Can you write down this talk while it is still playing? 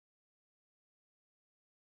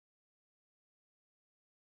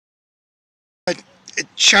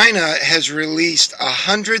China has released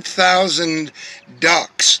 100,000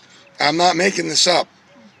 ducks, I'm not making this up,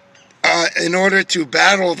 in order to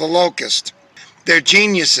battle the locust. They're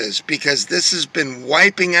geniuses, because this has been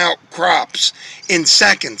wiping out crops in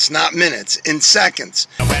seconds, not minutes, in seconds.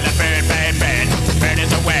 Well, a bird, bird, bird. Bird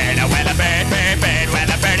is a word. Well, a bird, bird, bird. Well,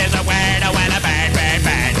 a bird is a word. Well, a bird, bird,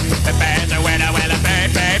 bird. The bird's a word. Well, a bird,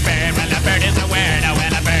 bird, bird. Well, a bird is a word. Well,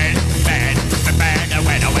 a bird, bird. The bird's a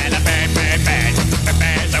word. Well, a bird, bird, bird. The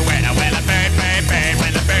bird's a word. Well, a bird, bird, bird.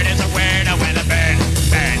 Well, a bird is a word. Well, a bird,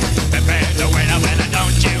 bird. The bird's a word. Well,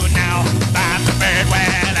 don't you know about the bird?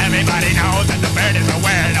 Well, everybody knows that the bird is a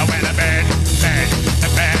word. Well, a bird, bird. The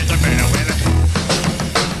bird's a word.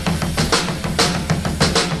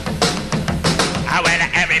 Well,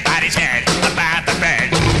 everybody's heard about the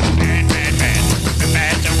bird. Bird, bird, bird. The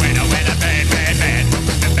bird's a winner, winner, bird, bird, bird.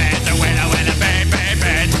 The bird's a winner, winner, bird, bird,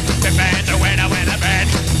 bird. The bird's a winner, winner, bird,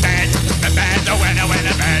 bird. The bird's a winner,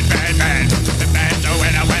 winner, bird, bird, bird. The bird's a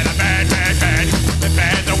winner, winner, bird, bird, bird. The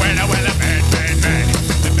bird's a winner, winner, bird, bird, bird.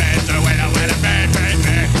 The bird's a winner, winner, bird, bird,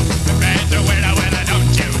 bird. The bird's a winner, winner,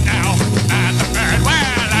 don't you know about the bird? Well,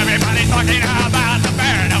 everybody's talking about the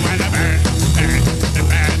bird, winner, bird, bird. The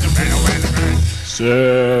bird's a winner, winner, bird.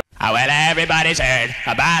 Well, everybody's heard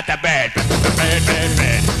about the bird. The bird, bird,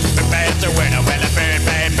 bird. The bird's a winner. Well, a bird,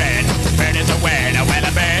 bird, bird. Bird is a word. Well,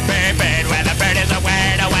 a bird, bird, bird. Well, a bird is a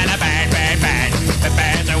word. Well, a bird, bird, bird. The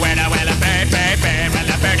bird's a winner. Well, a bird, bird, bird. Well,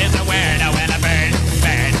 a bird is a word. Well, a bird,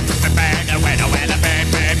 bird. The bird's a winner. Well, a bird,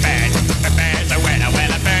 bird, bird. The bird's a winner.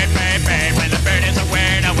 Well, a bird, bird, bird. Well, a bird is a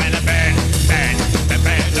word. Well, a bird, bird. The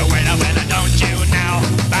bird's a winner. Well, don't you know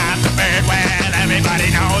about the bird? Well, everybody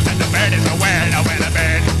knows that the bird is a word. Well, a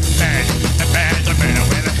bird, bird. The bird's a winner.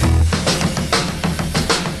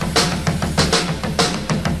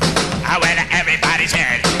 Well, everybody's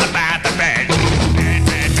heard about the bird. Bird,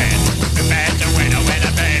 bird, bird. The bird's a winner. Well,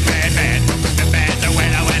 a bird, bird, bird. The bird's a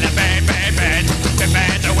winner. Well, a bird, bird, bird. The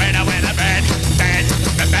bird's a winner. Well, a bird, bird. The bird's a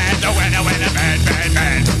winner. Well, a bird,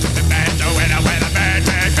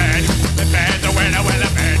 bird, bird. The bird's a winner. Well,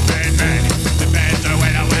 a bird, bird, bird. The bird's a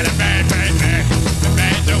winner. Well, a bird, bird, bird. The bird's a winner. Well, a bird, bird, bird. The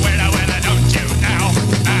bird's a winner. Well, don't you know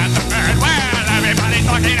about the bird? Well, everybody's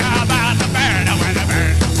talking about the bird. Well, a bird,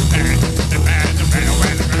 bird. The bird's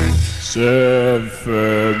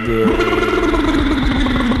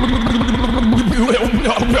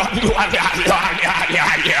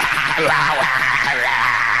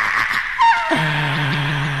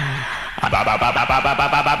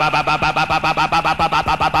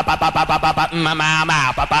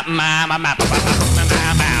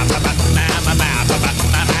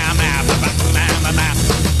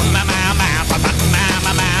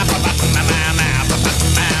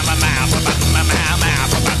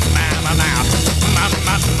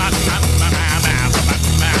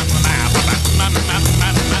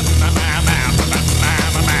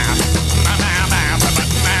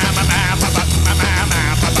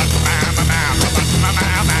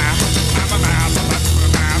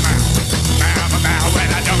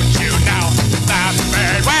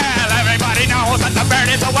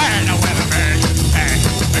a winner. Well,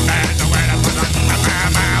 a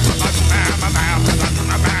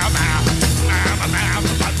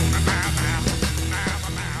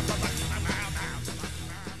bird.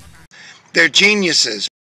 They're geniuses,